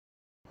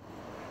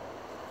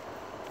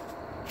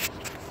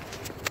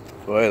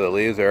Boy, the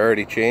leaves are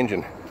already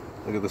changing.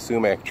 Look at the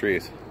sumac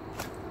trees.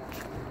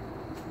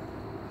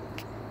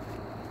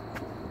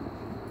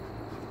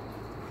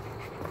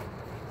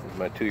 This is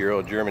my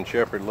 2-year-old German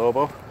Shepherd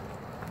Lobo.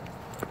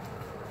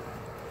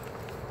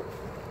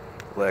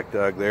 Black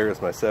dog there is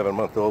my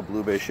 7-month-old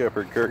Blue Bay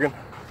Shepherd Kurgan.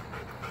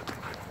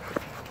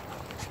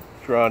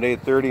 It's around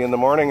 8:30 in the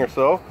morning or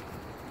so.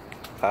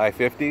 High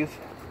 50s,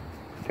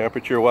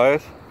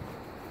 temperature-wise.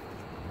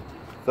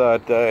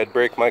 Thought I'd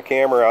break my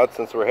camera out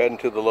since we're heading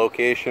to the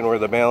location where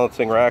the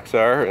balancing rocks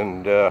are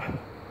and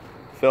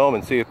film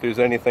and see if there's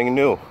anything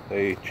new.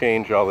 They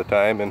change all the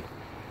time, and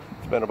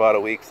it's been about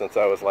a week since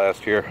I was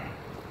last here.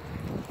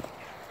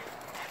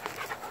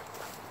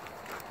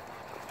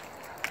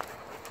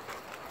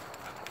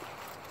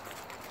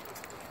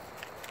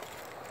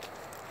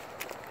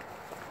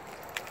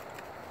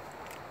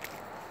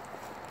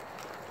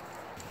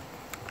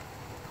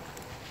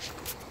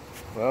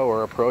 Well,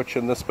 we're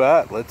approaching the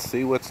spot. Let's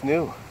see what's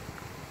new.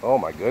 Oh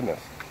my goodness.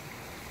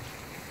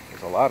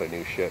 There's a lot of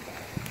new shit.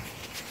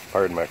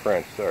 Pardon my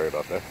French, sorry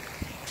about that.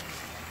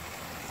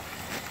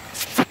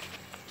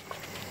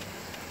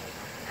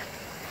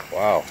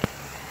 Wow.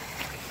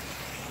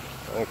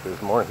 I think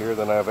there's more here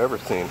than I've ever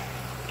seen.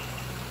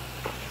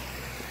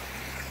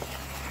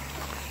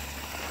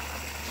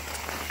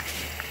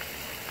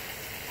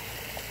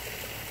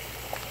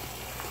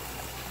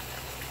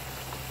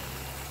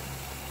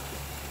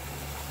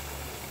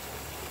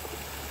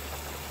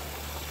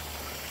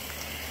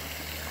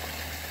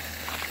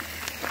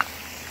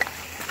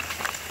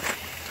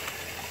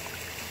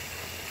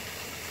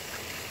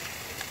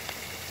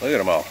 Look at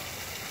them all.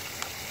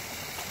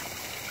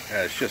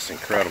 Yeah, it's just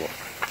incredible.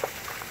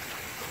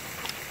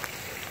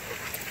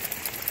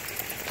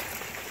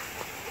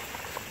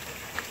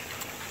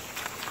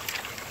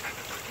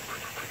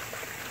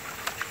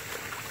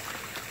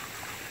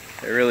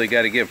 I really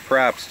got to give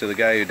props to the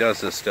guy who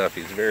does this stuff.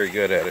 He's very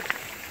good at it.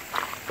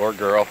 Or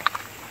girl.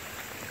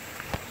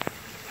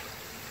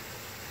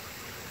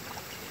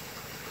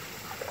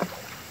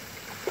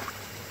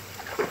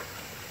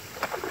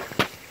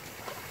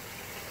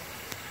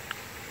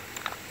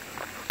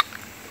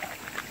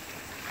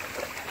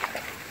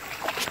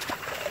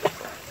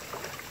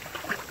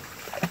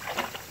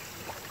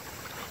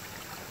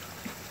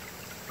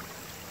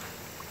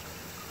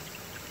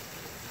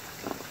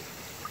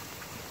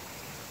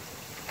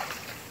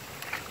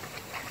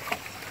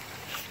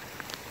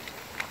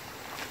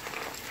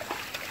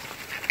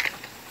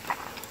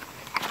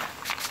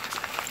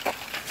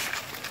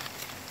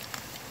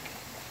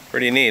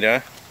 Pretty neat,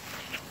 huh?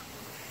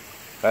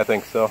 I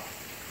think so.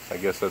 I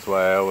guess that's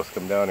why I always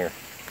come down here.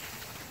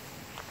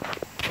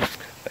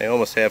 I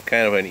almost have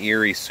kind of an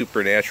eerie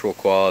supernatural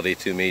quality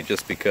to me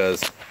just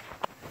because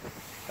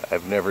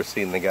I've never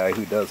seen the guy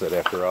who does it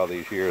after all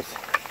these years.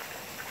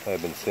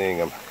 I've been seeing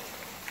him.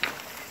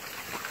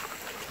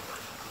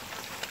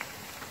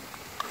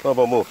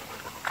 Lobo, move.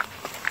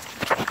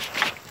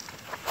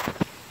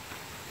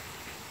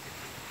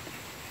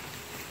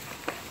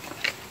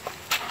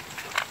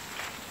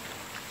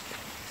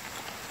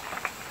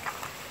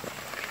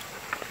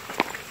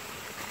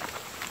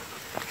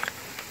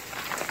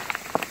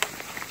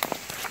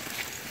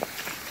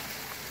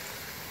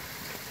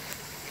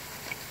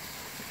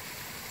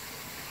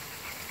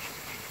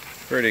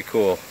 Pretty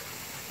cool.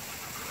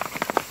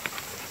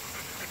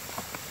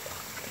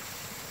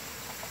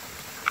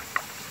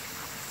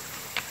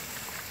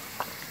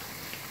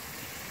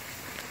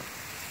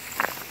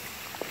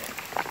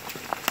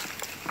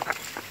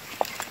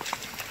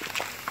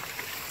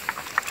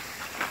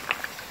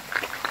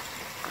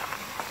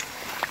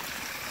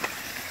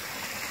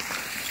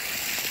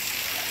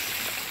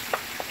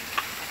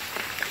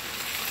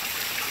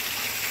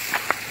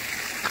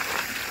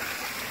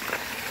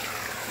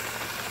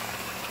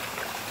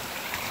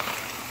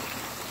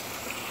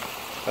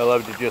 I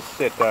love to just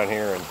sit down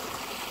here and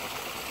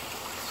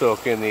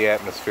soak in the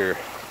atmosphere.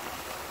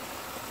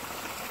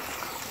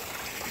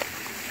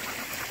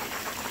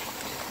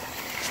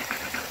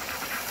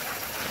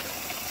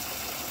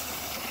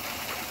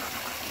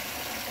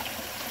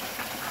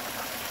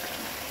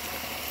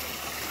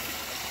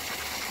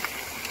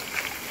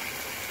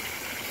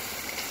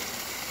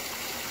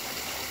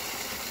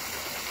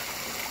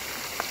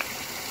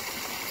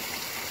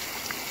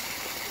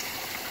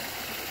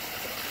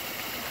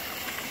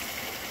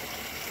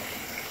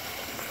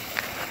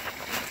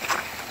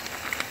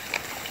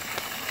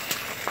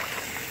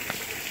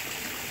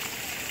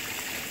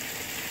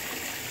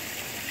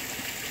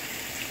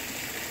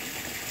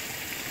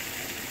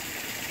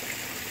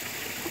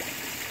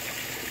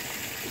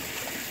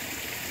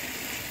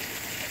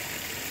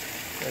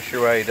 Not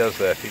sure why he does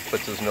that. He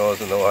puts his nose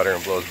in the water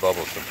and blows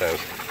bubbles sometimes.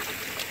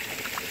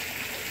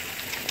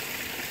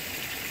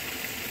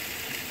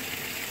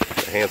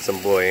 A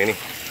handsome boy, ain't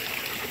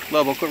he?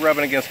 Lobo, quit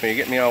rubbing against me. You're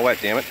getting me all wet,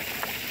 damn it.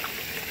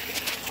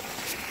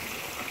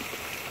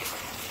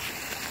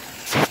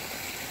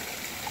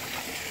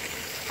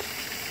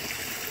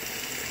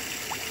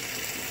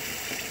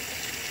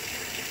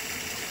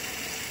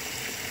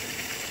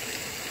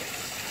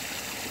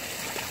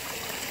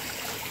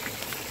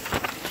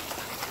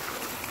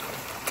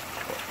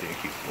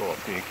 Thank you. Oh,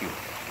 thank you.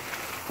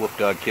 Whoop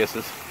dog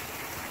kisses.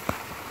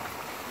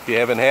 If you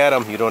haven't had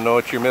them, you don't know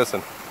what you're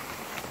missing.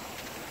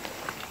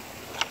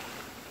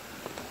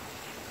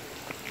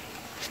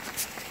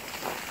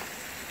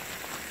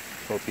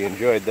 Hope you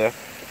enjoyed that.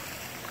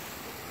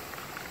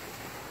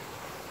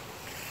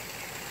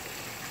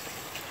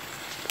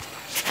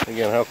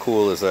 Again, how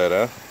cool is that,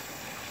 huh?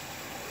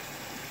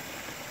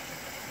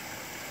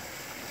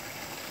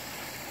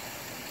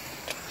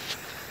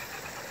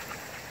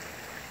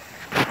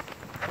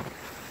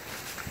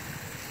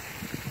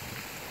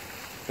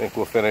 I think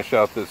we'll finish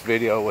out this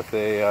video with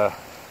a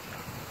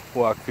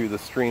walk through the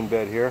stream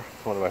bed here.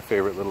 It's one of my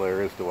favorite little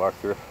areas to walk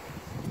through.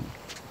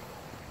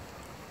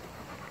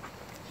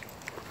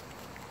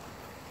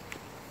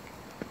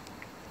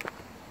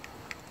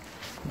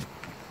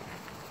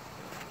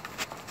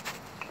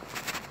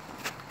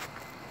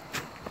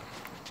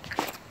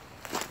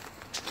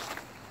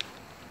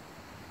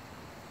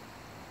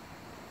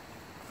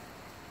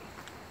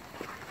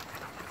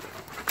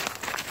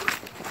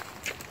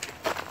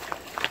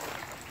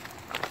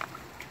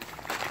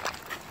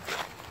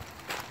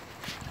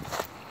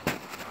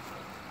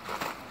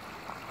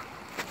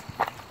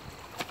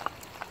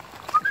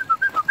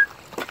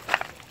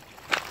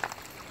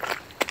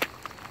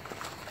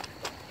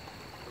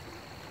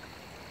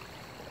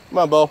 Come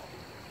on, Bo.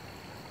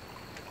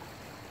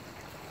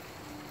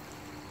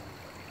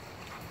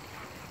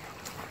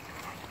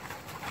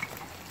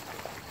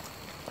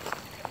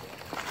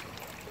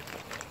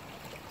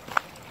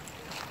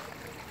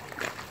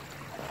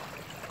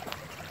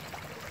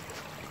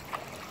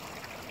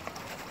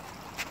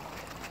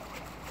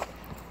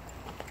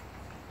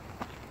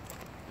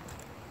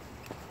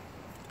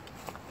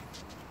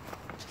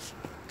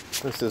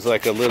 This is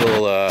like a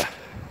little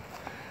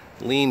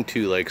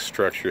lean-to like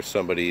structure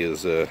somebody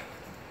has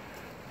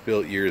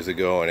built years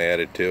ago and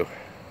added to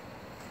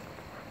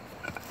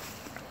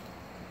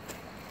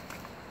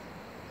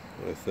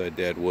with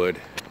dead wood.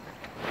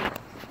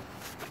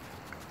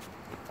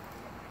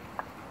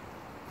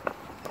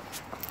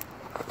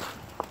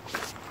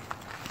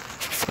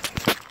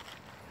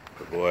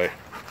 Good boy.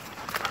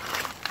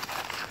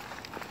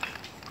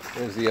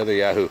 There's the other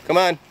Yahoo. Come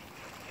on.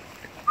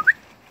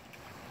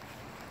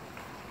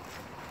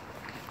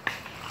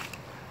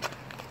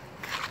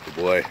 Good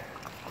boy.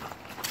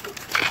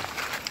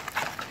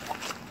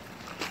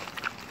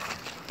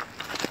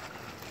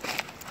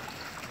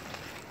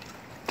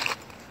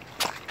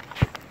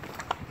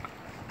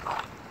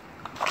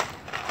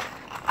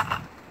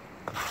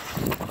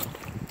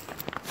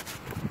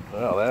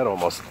 Well, that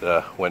almost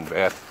went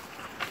bad.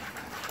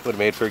 Would have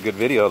made for a good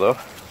video, though.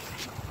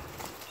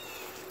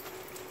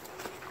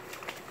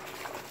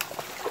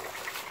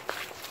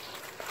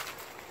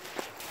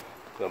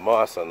 The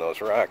moss on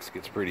those rocks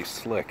gets pretty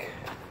slick.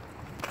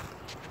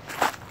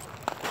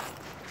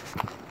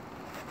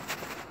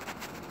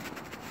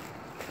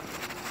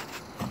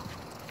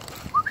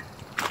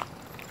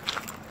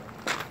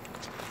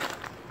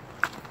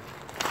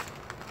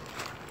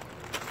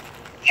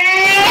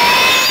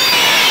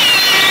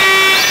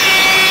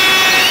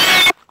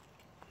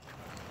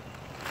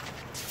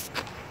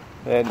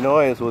 That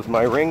noise was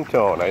my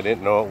ringtone. I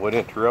didn't know it would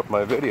interrupt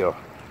my video.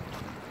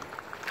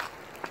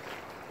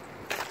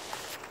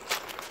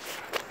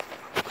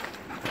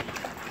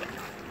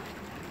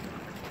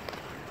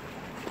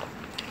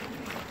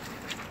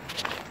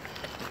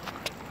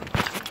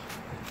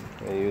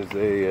 I use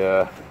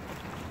a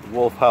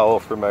wolf howl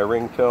for my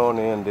ringtone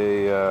and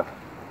a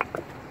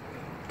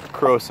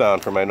crow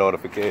sound for my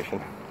notification.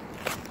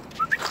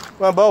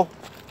 Come on, Bo.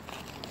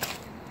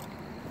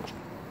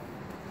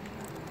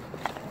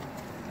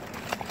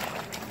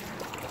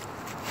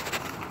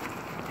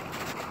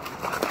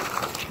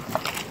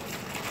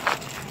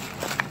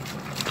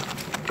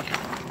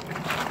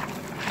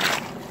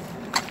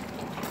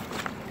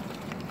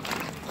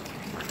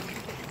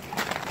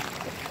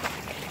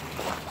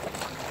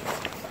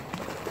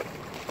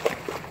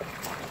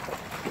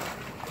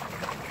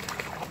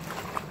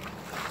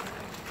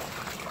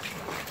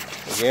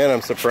 Again,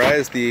 I'm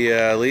surprised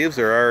the leaves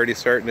are already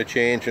starting to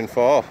change and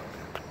fall.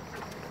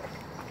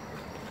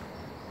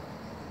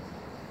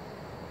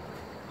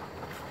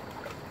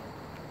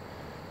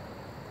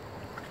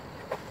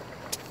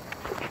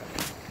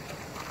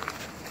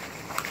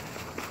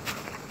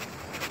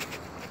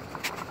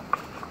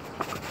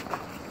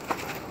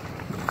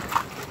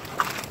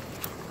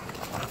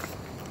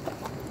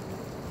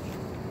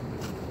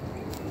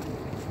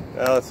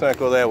 Now let's not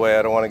go that way.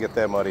 I don't want to get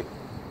that muddy.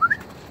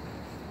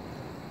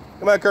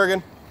 Come on,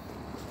 Kurgan.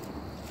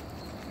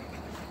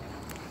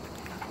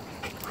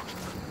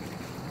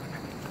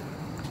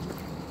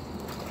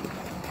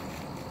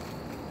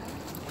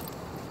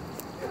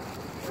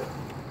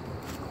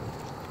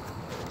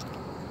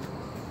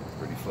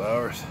 Pretty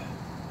flowers.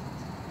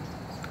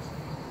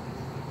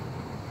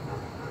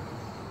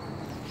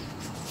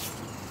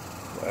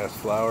 Last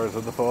flowers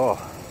of the fall.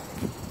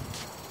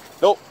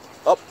 Nope,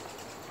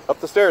 up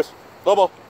the stairs. Lobo.